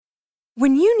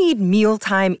When you need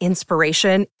mealtime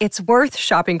inspiration, it's worth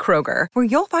shopping Kroger, where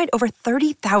you'll find over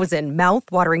 30,000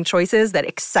 mouth-watering choices that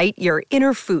excite your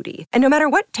inner foodie. And no matter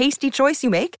what tasty choice you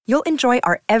make, you'll enjoy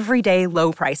our everyday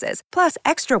low prices, plus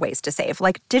extra ways to save,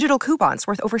 like digital coupons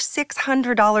worth over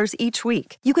 $600 each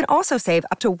week. You can also save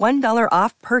up to $1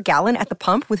 off per gallon at the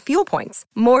pump with fuel points.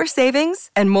 More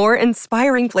savings and more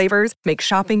inspiring flavors make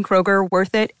shopping Kroger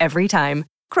worth it every time.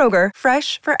 Kroger,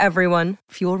 fresh for everyone.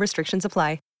 Fuel restrictions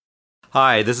apply.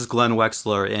 Hi, this is Glenn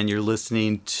Wexler, and you're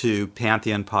listening to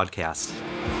Pantheon Podcast.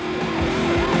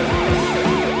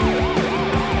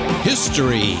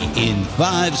 History in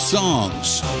 5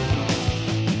 Songs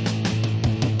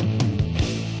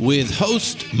with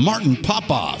host Martin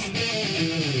Popoff.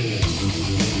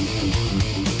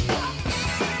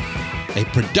 A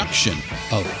production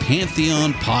of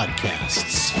Pantheon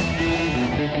Podcasts.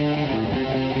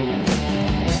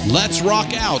 Let's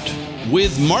rock out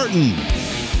with Martin.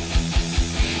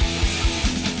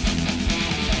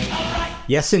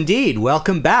 Yes, indeed.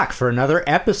 Welcome back for another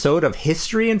episode of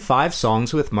History in 5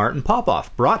 Songs with Martin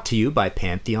Popoff, brought to you by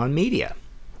Pantheon Media.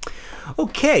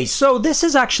 Okay, so this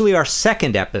is actually our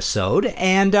second episode,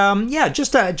 and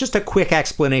just a quick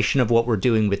explanation of what we're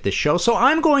doing with this show. So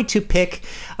I'm going to pick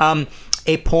a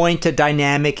point, a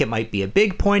dynamic. It might be a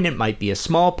big point, it might be a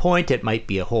small point, it might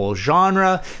be a whole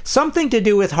genre, something to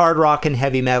do with hard rock and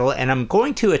heavy metal, and I'm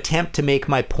going to attempt to make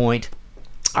my point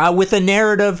with a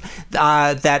narrative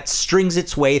that strings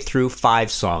its way through 5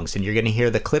 songs. And you're going to hear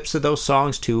the clips of those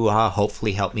songs to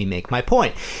hopefully help me make my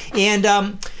point.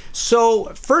 And so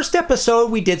first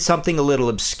episode, we did something a little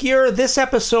obscure. This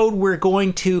episode, we're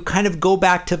going to kind of go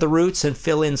back to the roots and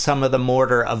fill in some of the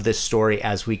mortar of this story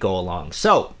as we go along.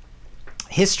 So,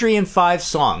 History in 5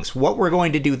 Songs. What we're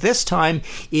going to do this time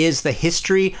is the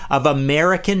history of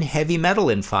American heavy metal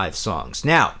in 5 songs.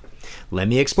 Now, let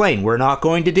me explain. We're not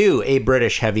going to do a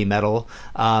British heavy metal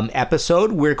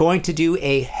episode. We're going to do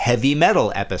a heavy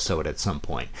metal episode at some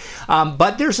point.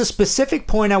 But there's a specific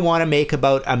point I want to make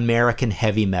about American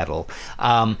heavy metal,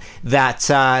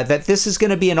 that this is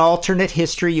going to be an alternate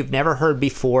history you've never heard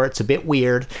before. It's a bit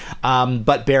weird,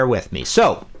 but bear with me.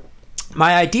 So,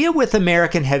 my idea with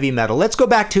American heavy metal, let's go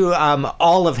back to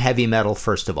all of heavy metal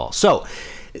first of all. So,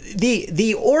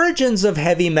 the origins of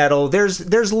heavy metal,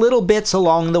 there's little bits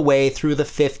along the way through the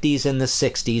 50s and the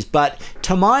 60s, but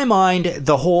to my mind,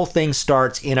 the whole thing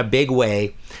starts in a big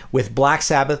way with Black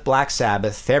Sabbath, Friday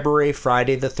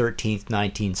the 13th,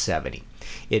 1970.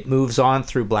 It moves on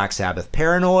through Black Sabbath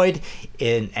Paranoid.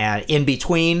 In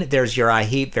between, there's Uriah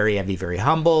Heep, Very Heavy, Very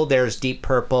Humble. There's Deep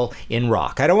Purple in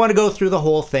rock. I don't want to go through the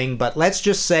whole thing, but let's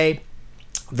just say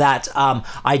that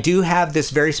I do have this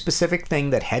very specific thing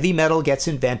that heavy metal gets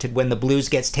invented when the blues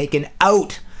gets taken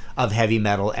out of heavy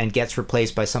metal and gets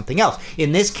replaced by something else.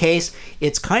 In this case,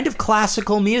 it's kind of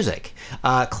classical music.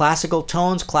 Classical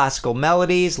tones, classical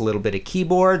melodies, a little bit of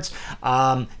keyboards,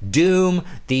 doom,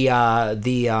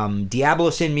 the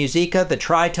Diablos in Musica, the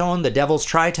tritone, the Devil's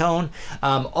Tritone,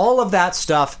 all of that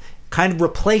stuff kind of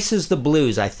replaces the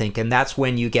blues, I think, and that's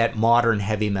when you get modern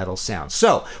heavy metal sounds.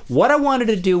 So, what I wanted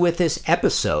to do with this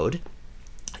episode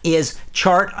is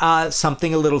chart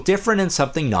something a little different and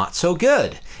something not so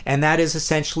good, and that is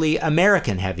essentially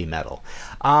American heavy metal.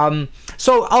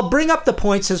 So I'll bring up the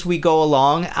points as we go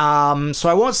along. So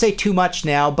I won't say too much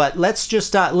now, but let's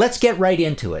just let's get right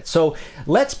into it. So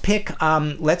let's pick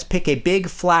a big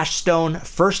flashstone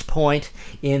first point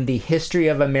in the history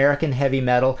of American heavy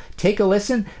metal. Take a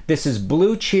listen. This is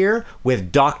Blue Cheer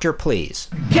with Doctor Please.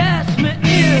 Catch me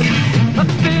in,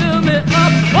 fill me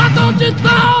up. Why don't you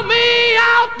throw me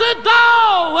out the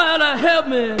door? Well, help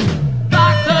me,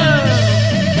 doctor.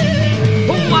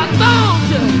 Why don't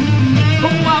you? I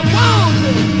want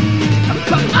you.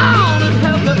 Come on and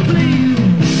help me, please.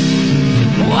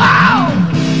 Wow,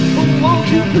 won't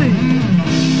you please?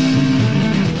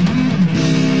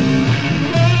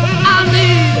 I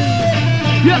need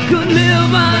you could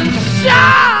live and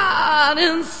shine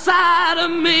inside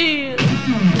of me.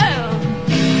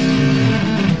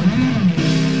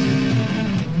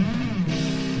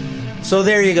 So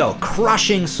there you go,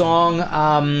 crushing song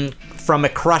from a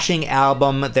crushing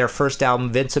album, their first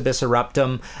album, Vincebus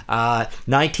Eruptum,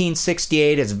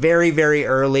 1968. It's very, very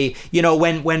early. You know,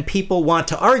 when people want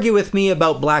to argue with me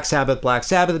about Black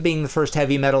Sabbath being the first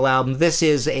heavy metal album, this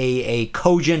is a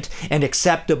cogent and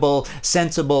acceptable,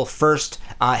 sensible first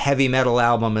heavy metal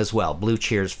album as well. Blue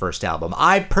Cheer's first album.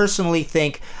 I personally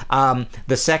think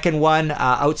the second one,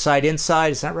 Outside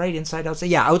Inside, is that right? Inside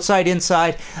Outside? Yeah, Outside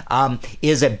Inside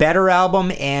is a better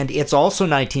album, and it's also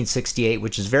 1968,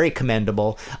 which is very commendable.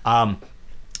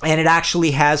 And it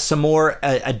actually has some more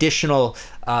additional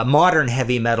modern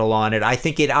heavy metal on it, I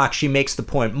think it actually makes the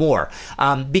point more.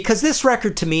 Because this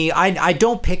record, to me, I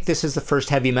don't pick this as the first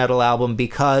heavy metal album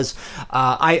because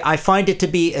I find it to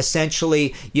be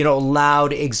essentially,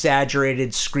 loud,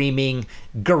 exaggerated, screaming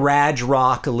garage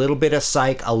rock, a little bit of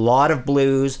psych, a lot of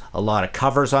blues, a lot of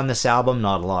covers on this album,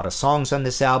 not a lot of songs on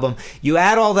this album. You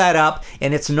add all that up,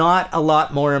 and it's not a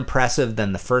lot more impressive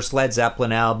than the first Led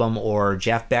Zeppelin album or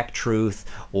Jeff Beck Truth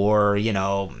or,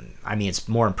 it's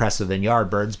more impressive than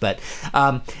Yardbirds, but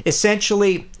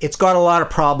essentially it's got a lot of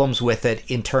problems with it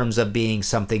in terms of being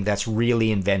something that's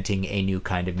really inventing a new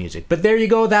kind of music. But there you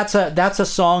go. That's a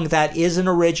song that is an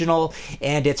original,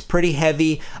 and it's pretty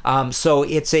heavy. So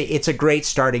it's a great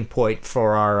starting point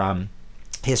for our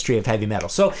history of heavy metal.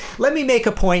 So let me make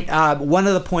a point. One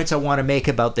of the points I want to make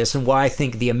about this and why I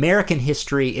think the American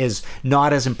history is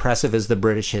not as impressive as the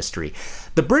British history.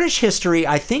 The British history,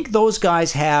 I think those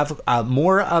guys have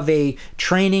more of a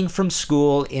training from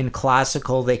school in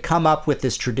classical. They come up with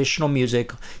this traditional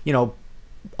music,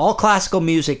 all classical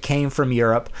music came from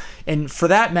Europe, and for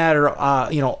that matter,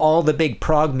 all the big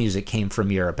prog music came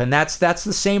from Europe, and that's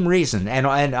the same reason. And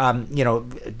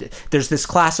there's this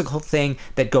classical thing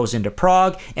that goes into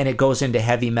prog, and it goes into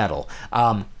heavy metal.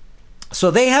 So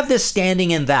they have this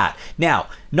standing in that. Now,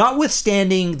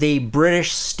 notwithstanding the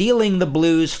British stealing the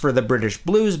blues for the British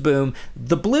blues boom,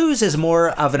 the blues is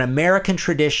more of an American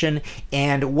tradition,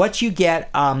 and what you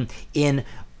get in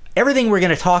everything we're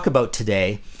going to talk about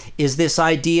today is this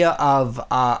idea of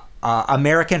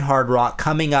American hard rock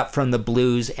coming up from the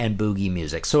blues and boogie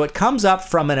music. So it comes up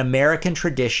from an American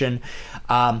tradition,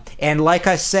 and like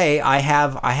I say, I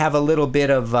have a little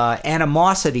bit of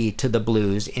animosity to the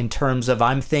blues in terms of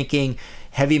I'm thinking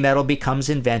heavy metal becomes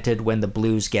invented when the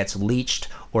blues gets leached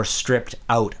or stripped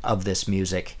out of this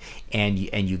music, and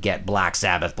you get Black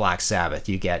Sabbath,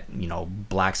 you get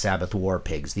Black Sabbath, War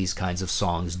Pigs, these kinds of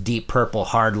songs, Deep Purple,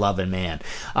 Hard Lovin' Man.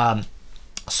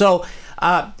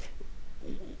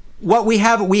 What we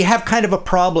have kind of a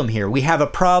problem here. We have a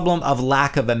problem of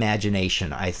lack of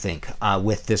imagination, I think,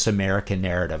 with this American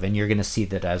narrative, and you're going to see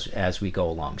that as we go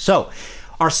along. So,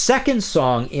 our second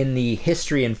song in the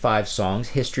History in 5 Songs,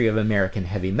 History of American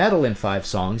Heavy Metal in 5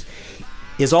 Songs,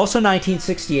 is also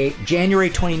 1968,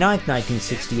 January 29th,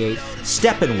 1968,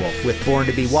 Steppenwolf with Born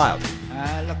to Be Wild.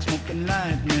 I like smoking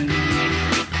lightning,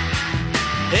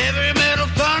 heavy metal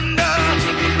thunder,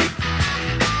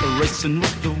 racing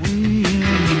with the wind,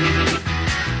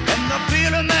 and the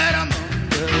feeling that I'm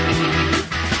under.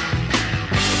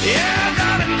 Yeah, I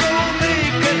gotta go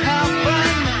make it happen.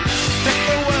 Take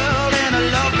the world in a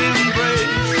loving embrace.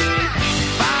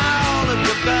 Fire all of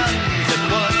your guns at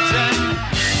once and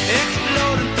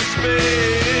explode into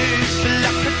space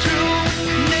like a true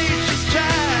nature's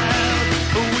child.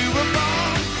 We were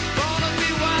born to be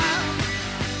wild.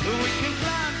 We can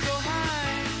climb so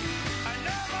high. I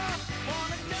never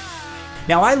wanna die.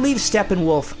 Now, I leave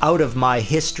Steppenwolf out of my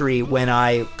history when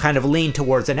I kind of lean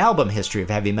towards an album history of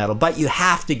heavy metal, but you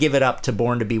have to give it up to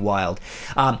Born to Be Wild.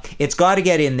 It's got to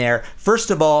get in there.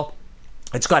 First of all,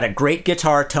 it's got a great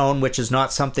guitar tone, which is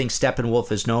not something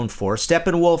Steppenwolf is known for.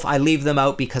 Steppenwolf, I leave them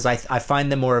out because I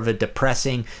find them more of a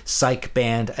depressing psych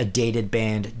band, a dated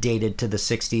band, dated to the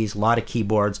 60s, a lot of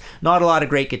keyboards, not a lot of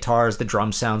great guitars, the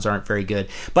drum sounds aren't very good.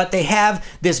 But they have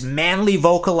this manly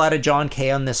vocal out of John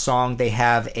Kay on this song. They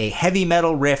have a heavy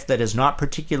metal riff that is not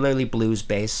particularly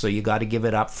blues-based, so you got to give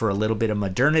it up for a little bit of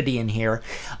modernity in here.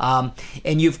 And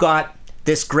you've got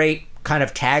this great kind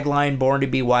of tagline, Born to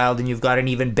Be Wild, and you've got an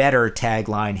even better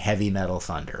tagline, Heavy Metal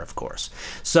Thunder, of course.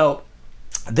 So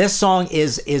this song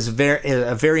is a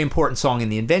very important song in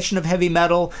the invention of heavy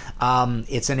metal.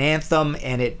 It's an anthem,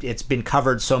 and it's been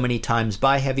covered so many times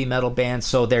by heavy metal bands.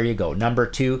 So there you go. Number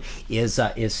 2 is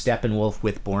Steppenwolf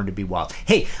with Born to Be Wild.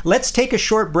 Hey, let's take a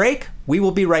short break. We will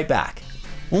be right back.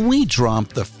 When we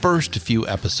dropped the first few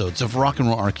episodes of Rock and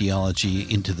Roll Archaeology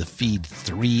into the feed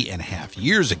 3.5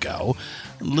 years ago,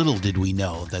 little did we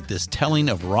know that this telling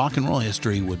of rock and roll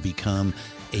history would become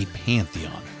a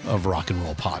pantheon of rock and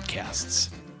roll podcasts.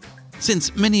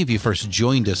 Since many of you first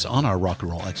joined us on our rock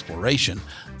and roll exploration,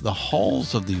 the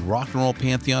halls of the rock and roll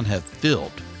pantheon have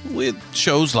filled with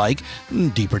shows like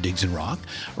Deeper Digs in Rock,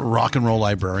 Rock and Roll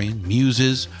Librarian,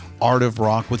 Muses, Art of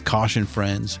Rock with Caution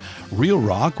Friends, Real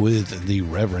Rock with the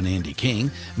Reverend Andy King,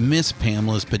 Miss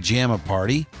Pamela's Pajama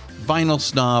Party, Vinyl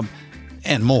Snob,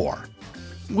 and more.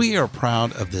 We are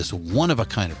proud of this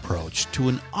one-of-a-kind approach to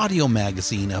an audio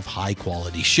magazine of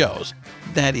high-quality shows.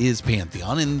 That is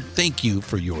Pantheon, and thank you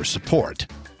for your support.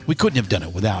 We couldn't have done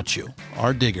it without you,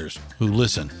 our diggers who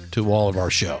listen to all of our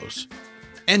shows.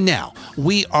 And now,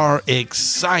 we are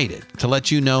excited to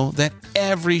let you know that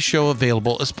every show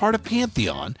available as part of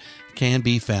Pantheon can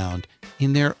be found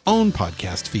in their own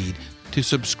podcast feed to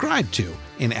subscribe to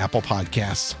in Apple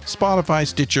Podcasts, Spotify,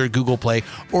 Stitcher, Google Play,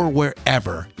 or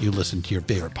wherever you listen to your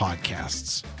favorite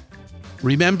podcasts.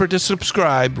 Remember to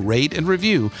subscribe, rate, and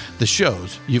review the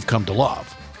shows you've come to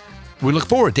love. We look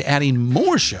forward to adding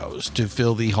more shows to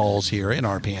fill the halls here in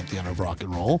our Pantheon of Rock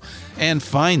and Roll, and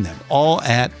find them all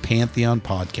at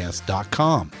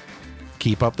pantheonpodcast.com.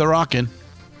 Keep up the rockin'.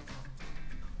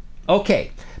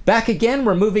 Okay, back again.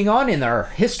 We're moving on in our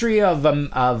history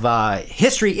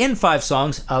history in 5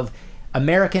 songs of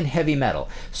American heavy metal.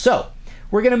 So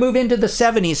we're going to move into the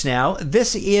 70s now.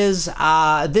 This is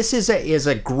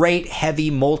a great heavy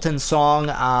Molten song.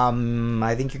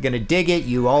 I think you're going to dig it.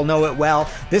 You all know it well.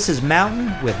 This is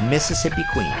Mountain with Mississippi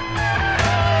Queen.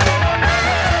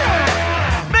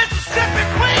 Mississippi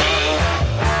Queen,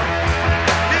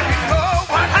 if you know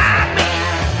what I mean.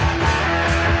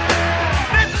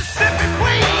 Mississippi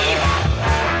Queen,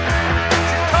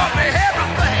 she taught me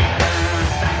everything.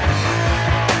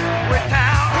 We're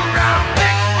down around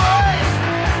Big Boy,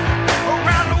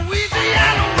 around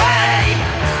Louisiana way.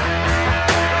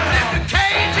 Lived a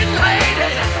Cajun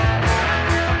lady,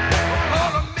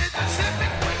 called her Mississippi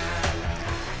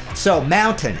Queen. So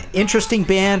Mountain, interesting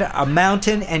band.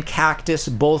 Mountain and Cactus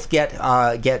both get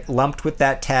lumped with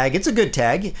that tag. It's a good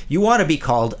tag. You want to be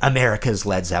called America's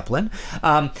Led Zeppelin.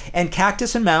 And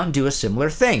Cactus and Mountain do a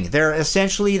similar thing. They're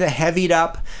essentially the heavied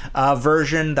up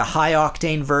version, the high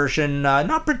octane version.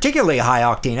 Not particularly high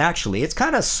octane, actually. It's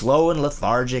kind of slow and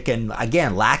lethargic and,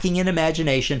 again, lacking in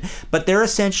imagination. But they're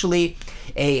essentially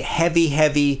a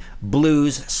heavy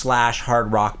blues /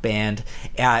 hard rock band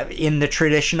in the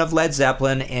tradition of Led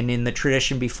Zeppelin and in the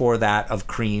tradition before that of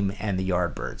Cream and the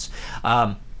Yardbirds.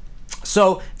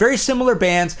 So very similar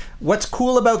bands. What's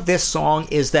cool about this song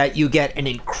is that you get an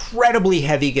incredibly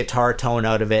heavy guitar tone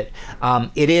out of it.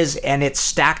 It's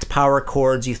stacked power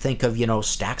chords. You think of,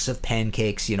 stacks of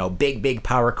pancakes, big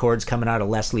power chords coming out of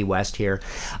Leslie West here.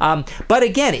 But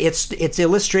again, it's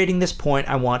illustrating this point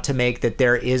I want to make, that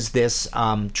there is this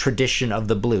tradition of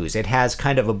the blues. It has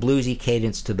kind of a bluesy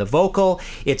cadence to the vocal.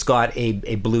 It's got a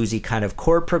bluesy kind of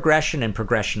chord progression and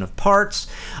progression of parts.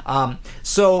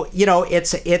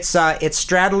 It's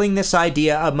straddling this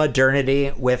idea of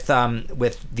modernity with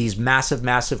these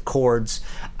massive chords,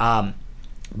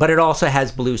 but it also has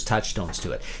blues touchstones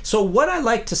to it. So what I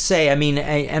like to say,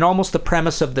 and almost the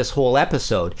premise of this whole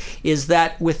episode, is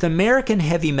that with American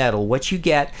heavy metal, what you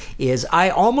get is, I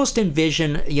almost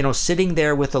envision, sitting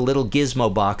there with a little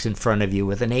gizmo box in front of you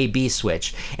with an A-B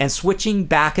switch and switching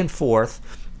back and forth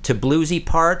to bluesy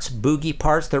parts, boogie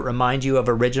parts that remind you of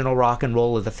original rock and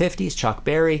roll of the 50s, Chuck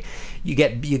Berry. You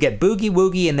get boogie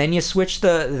woogie, and then you switch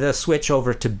the switch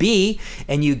over to B,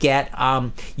 and you get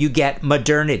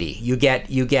modernity. You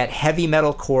get heavy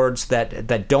metal chords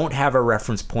that don't have a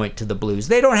reference point to the blues.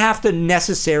 They don't have to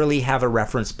necessarily have a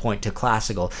reference point to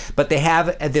classical, but they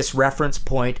have this reference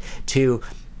point to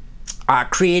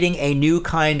creating a new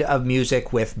kind of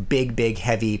music with big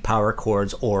heavy power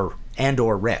chords or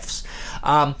riffs.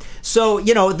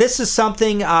 This is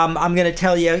something I'm going to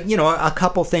tell you, a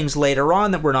couple things later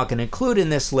on that we're not going to include in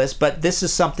this list, but this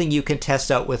is something you can test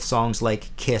out with songs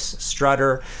like Kiss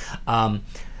Strutter,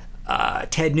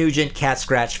 Ted Nugent, Cat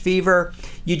Scratch Fever.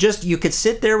 You could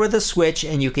sit there with a switch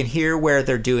and you can hear where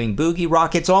they're doing boogie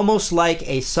rock. It's almost like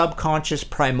a subconscious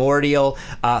primordial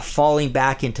falling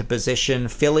back into position,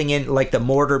 filling in like the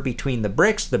mortar between the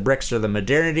bricks. The bricks are the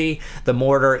modernity. The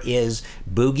mortar is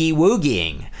boogie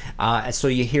woogieing. So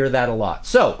you hear that a lot.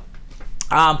 So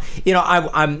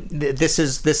this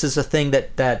is a thing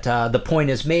that the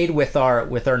point is made with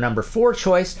our number 4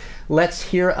 choice. Let's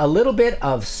hear a little bit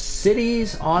of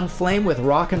Cities on Flame with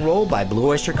Rock and Roll by Blue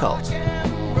Oyster Cult.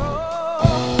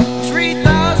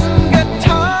 3,000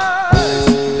 guitars,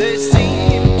 they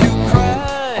seem to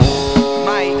cry.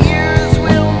 My ears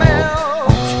will melt,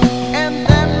 and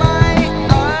then my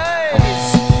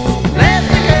eyes. Let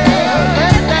the girl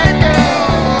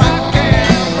rock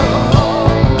and roll.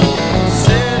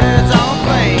 Cities on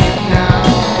flame now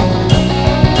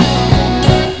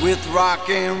with rock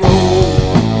and roll.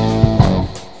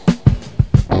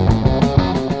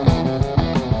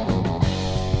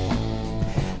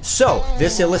 So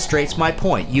this illustrates my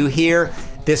point. You hear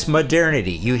this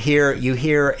modernity. You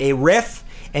hear a riff,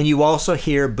 and you also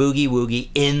hear Boogie Woogie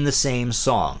in the same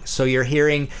song. So you're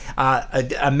hearing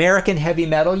American heavy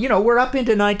metal. You know, we're up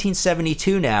into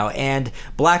 1972 now, and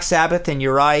Black Sabbath and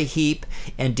Uriah Heep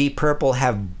and Deep Purple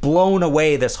have blown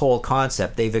away this whole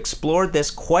concept. They've explored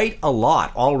this quite a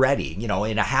lot already, you know,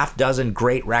 in a half dozen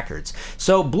great records.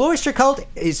 So Blue Oyster Cult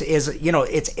is you know,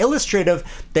 it's illustrative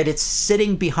that it's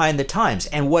sitting behind the times.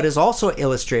 And what is also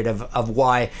illustrative of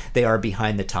why they are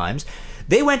behind the times,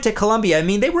 they went to Columbia. I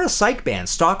mean, they were a psych band,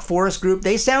 Stock Forest Group.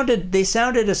 They sounded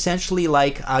essentially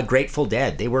like Grateful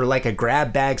Dead. They were like a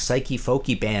grab bag psyche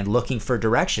folky band looking for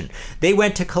direction. They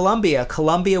went to Columbia.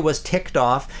 Columbia was ticked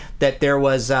off that there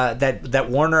was that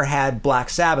Warner had Black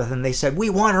Sabbath, and they said, we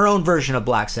want our own version of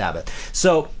Black Sabbath.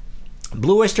 So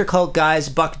Blue Oyster Cult guys,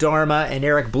 Buck Dharma and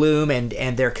Eric Bloom, and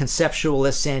their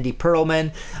conceptualist Sandy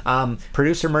Pearlman,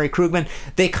 producer Murray Krugman,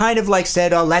 they kind of like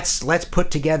said, oh, let's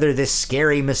put together this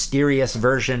scary, mysterious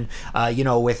version, you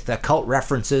know, with the cult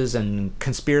references and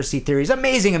conspiracy theories.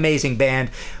 Amazing band.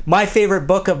 My favorite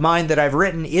book of mine that I've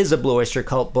written is a Blue Oyster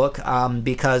Cult book,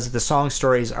 because the song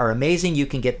stories are amazing. You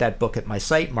can get that book at my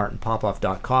site,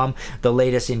 martinpopoff.com. The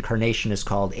latest incarnation is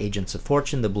called Agents of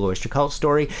Fortune, the Blue Oyster Cult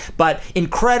story. But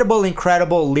incredible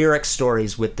lyric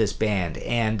stories with this band,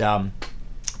 and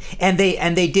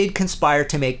they did conspire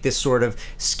to make this sort of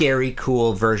scary,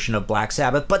 cool version of Black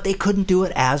Sabbath, but they couldn't do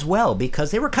it as well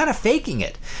because they were kind of faking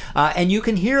it. And you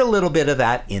can hear a little bit of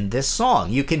that in this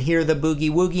song. You can hear the boogie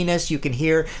wooginess. You can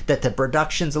hear that the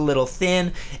production's a little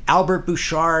thin. Albert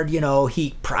Bouchard, you know,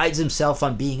 he prides himself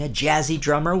on being a jazzy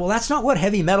drummer. Well, that's not what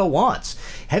heavy metal wants.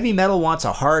 Heavy metal wants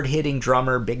a hard-hitting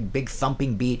drummer, big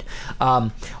thumping beat.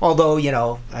 Although, you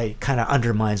know, it kind of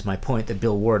undermines my point that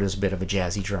Bill Ward is a bit of a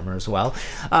jazzy drummer as well.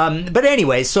 But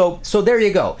anyway, so there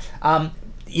you go.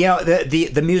 You know,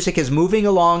 the music is moving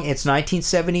along. It's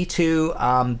 1972,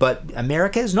 but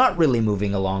America is not really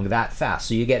moving along that fast.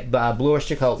 So you get Blue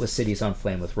Oyster Cult with Cities on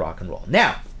Flame with rock and roll.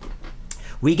 Now,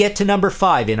 we get to number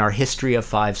 5 in our history of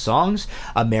 5 songs,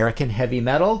 American heavy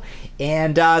metal.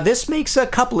 And this makes a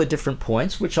couple of different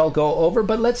points, which I'll go over,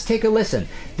 but let's take a listen.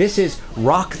 This is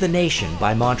Rock the Nation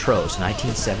by Montrose,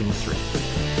 1973.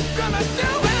 Gonna do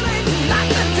it, ain't not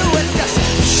to do it, just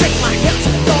shake my hips,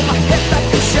 throw my head back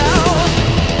and shout.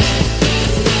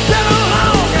 Been a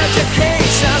long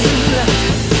education,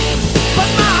 but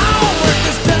my homework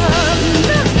is done.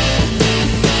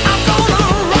 I'm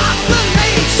gonna rock the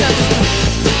nation,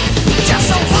 just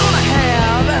I wanna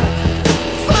have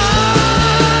fun.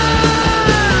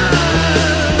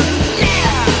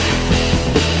 Yeah,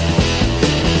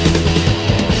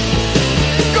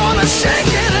 gonna shake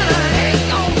it and I ain't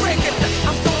gonna break it.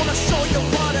 I'm gonna show you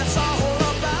what it's all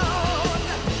about.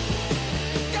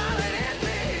 Got it in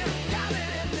me, got it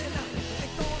in me.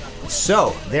 Ain't gonna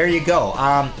So, there you go.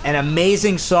 An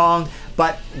amazing song,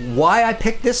 but why I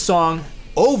picked this song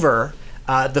over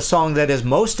the song that is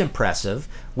most impressive,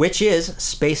 which is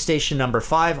Space Station number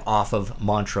 5 off of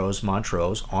Montrose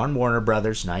on Warner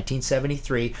Brothers,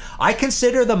 1973. I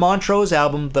consider the Montrose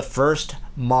album the first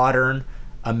modern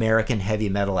American heavy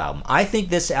metal album. I think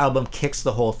this album kicks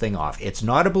the whole thing off. It's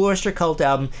not a Blue Oyster Cult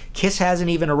album. Kiss hasn't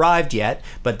even arrived yet,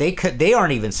 but they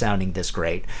aren't even sounding this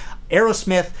great.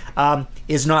 Aerosmith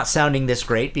is not sounding this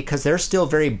great because they're still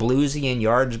very bluesy and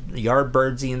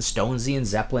Yardbirdsy and Stonesy and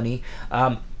Zeppelin-y.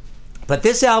 But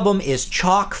this album is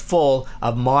chock full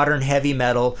of modern heavy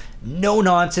metal, no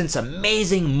nonsense,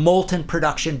 amazing molten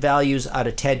production values out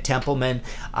of Ted Templeman.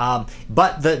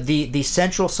 But the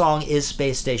central song is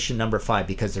Space Station number 5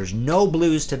 because there's no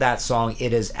blues to that song.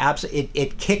 It is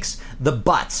it kicks the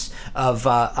butts of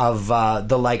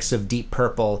the likes of Deep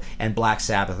Purple and Black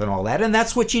Sabbath and all that, and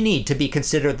that's what you need to be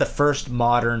considered the first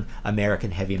modern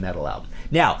American heavy metal album.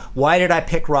 Now, why did I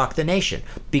pick Rock the Nation?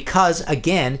 Because,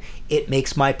 again, it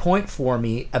makes my point for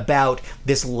me about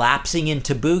this lapsing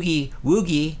into boogie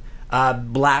woogie,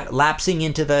 lapsing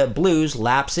into the blues,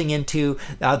 lapsing into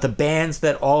the bands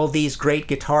that all these great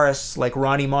guitarists like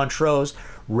Ronnie Montrose,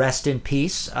 rest in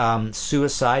peace,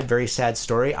 suicide, very sad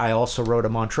story. I also wrote a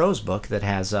Montrose book that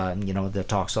has, that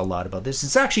talks a lot about this.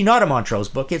 It's actually not a Montrose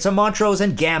book. It's a Montrose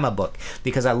and Gamma book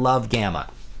because I love Gamma.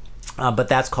 But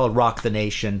that's called Rock the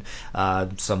Nation,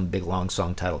 some big long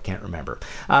song title, can't remember.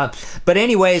 But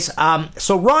anyways,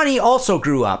 so Ronnie also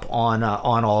grew up on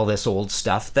all this old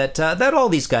stuff that all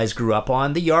these guys grew up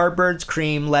on. The Yardbirds,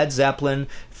 Cream, Led Zeppelin,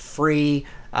 Free,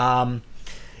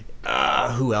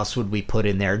 who else would we put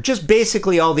in there? Just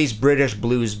basically all these British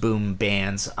blues boom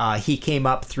bands. He came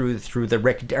up through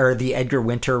the Edgar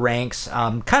Winter ranks.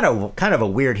 Kind of a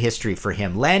weird history for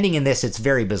him. Landing in this, it's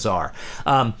very bizarre.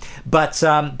 But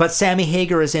Sammy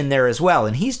Hagar is in there as well,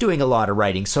 and he's doing a lot of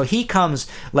writing. So he comes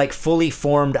like fully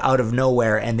formed out of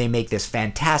nowhere, and they make this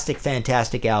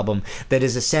fantastic album that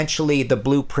is essentially the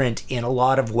blueprint in a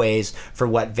lot of ways for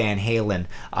what Van Halen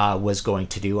was going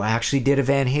to do. I actually did a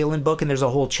Van Halen book, and there's a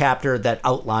whole chapter that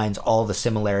outlines all the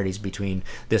similarities between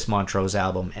this Montrose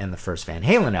album and the first Van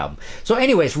Halen album. So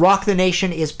anyways, Rock the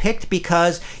Nation is picked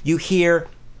because you hear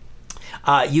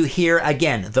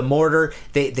again the Mortar.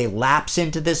 They lapse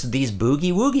into these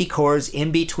boogie woogie chords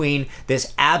in between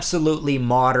this absolutely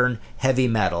modern heavy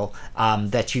metal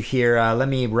that you hear. Let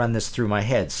me run this through my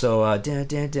head. So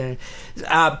the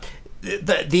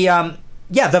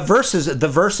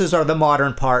verses are the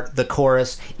modern part. The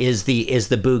chorus is the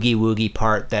boogie woogie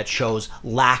part that shows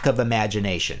lack of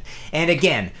imagination. And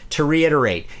again, to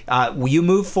reiterate, you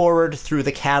move forward through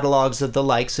the catalogs of the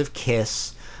likes of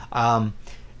Kiss,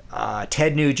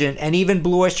 Ted Nugent, and even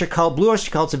Blue Oyster Cult. Blue Oyster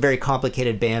Cult's a very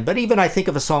complicated band, but even I think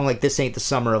of a song like This Ain't the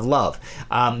Summer of Love.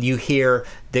 You hear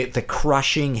the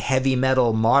crushing heavy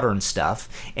metal modern stuff,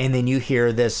 and then you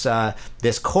hear this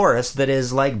chorus that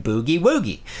is like boogie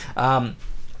woogie.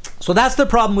 So that's the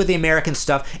problem with the American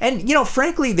stuff. And,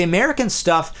 frankly, the American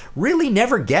stuff really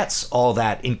never gets all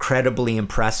that incredibly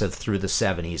impressive through the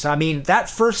 70s. I mean, that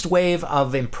first wave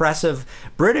of impressive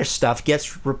British stuff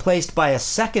gets replaced by a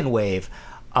second wave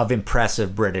of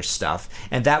impressive British stuff,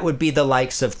 and that would be the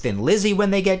likes of Thin Lizzy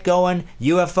when they get going,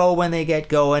 UFO when they get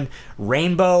going,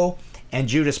 Rainbow, and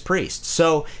Judas Priest.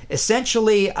 So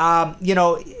essentially, our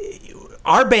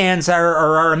bands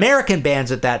our American bands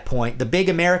at that point. The big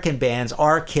American bands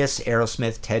are Kiss,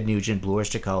 Aerosmith, Ted Nugent, Blue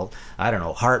Oyster Cult,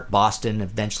 Heart, Boston,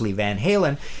 eventually Van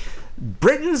Halen.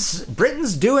 Britain's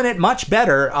doing it much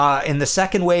better in the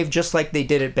second wave, just like they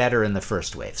did it better in the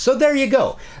first wave. So there you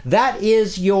go. That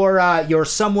is your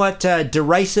somewhat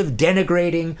derisive,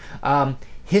 denigrating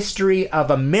history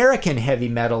of American heavy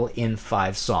metal in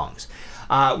 5 songs.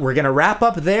 We're going to wrap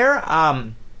up there.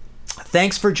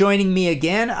 Thanks for joining me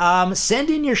again. Send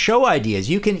in your show ideas.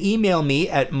 You can email me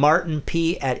at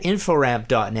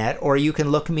martinp@inforamp.net, or you can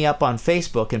look me up on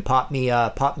Facebook and pop me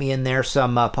in there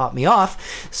pop me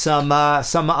off some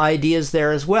ideas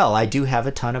there as well. I do have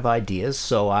a ton of ideas,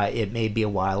 so it may be a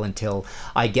while until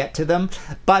I get to them.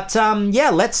 But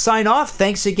let's sign off.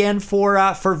 Thanks again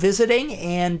for visiting,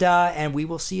 and we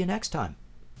will see you next time.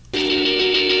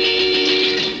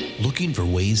 Looking for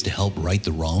ways to help right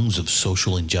the wrongs of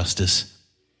social injustice?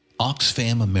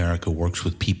 Oxfam America works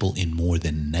with people in more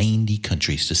than 90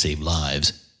 countries to save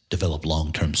lives, develop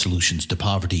long-term solutions to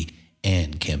poverty,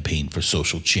 and campaign for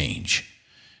social change.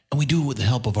 And we do it with the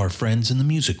help of our friends in the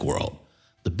music world.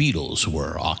 The Beatles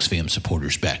were Oxfam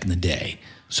supporters back in the day,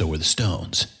 so were the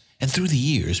Stones. And through the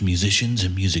years, musicians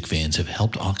and music fans have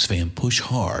helped Oxfam push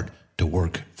hard to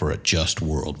work for a just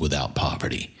world without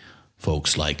poverty.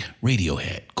 Folks like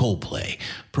Radiohead, Coldplay,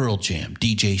 Pearl Jam,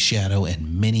 DJ Shadow,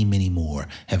 and many, many more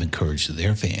have encouraged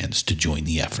their fans to join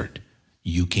the effort.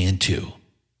 You can too.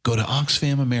 Go to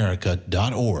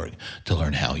oxfamamerica.org to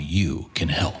learn how you can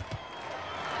help.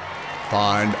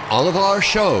 Find all of our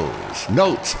shows,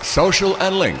 notes, social,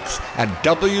 and links at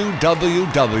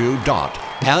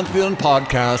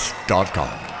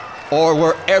www.pantheonpodcast.com or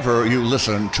wherever you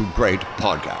listen to great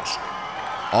podcasts.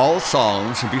 All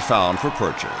songs can be found for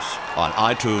purchase on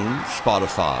iTunes,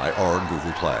 Spotify, or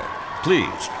Google Play.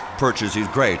 Please purchase these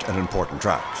great and important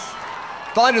tracks.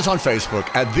 Find us on Facebook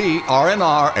at the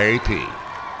RNRAP.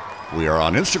 We are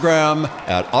on Instagram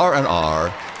at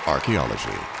RNR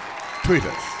Archaeology. Tweet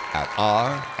us at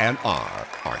RNR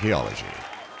Archaeology.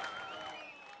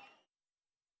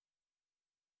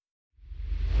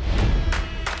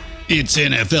 It's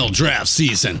NFL draft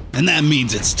season, and that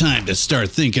means it's time to start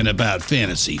thinking about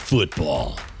fantasy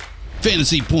football.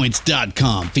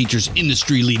 FantasyPoints.com features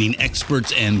industry-leading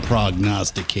experts and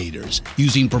prognosticators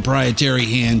using proprietary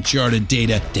hand-charted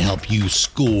data to help you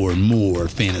score more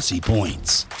fantasy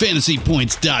points.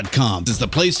 FantasyPoints.com is the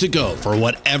place to go for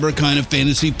whatever kind of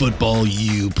fantasy football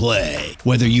you play.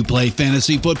 Whether you play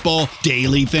fantasy football,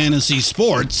 daily fantasy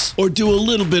sports, or do a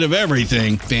little bit of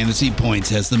everything, Fantasy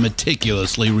Points has the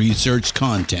meticulously researched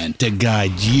content to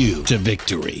guide you to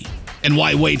victory. And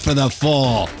why wait for the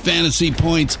fall? Fantasy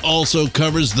Points also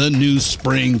covers the new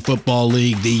spring football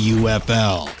league, the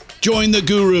UFL. Join the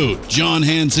guru, John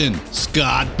Hansen,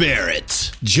 Scott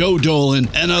Barrett. Joe Dolan,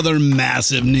 and other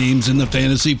massive names in the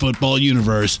fantasy football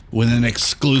universe with an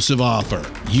exclusive offer.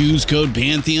 Use code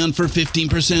Pantheon for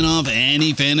 15% off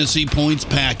any Fantasy Points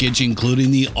package,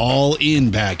 including the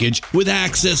all-in package with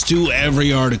access to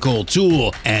every article,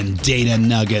 tool, and data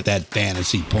nugget that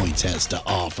Fantasy Points has to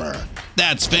offer.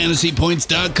 That's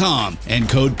fantasypoints.com and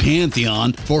code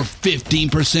Pantheon for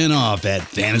 15% off at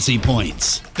Fantasy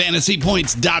Points.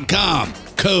 Fantasypoints.com,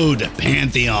 code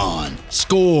Pantheon.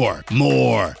 Score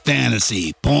more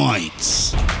fantasy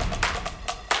points.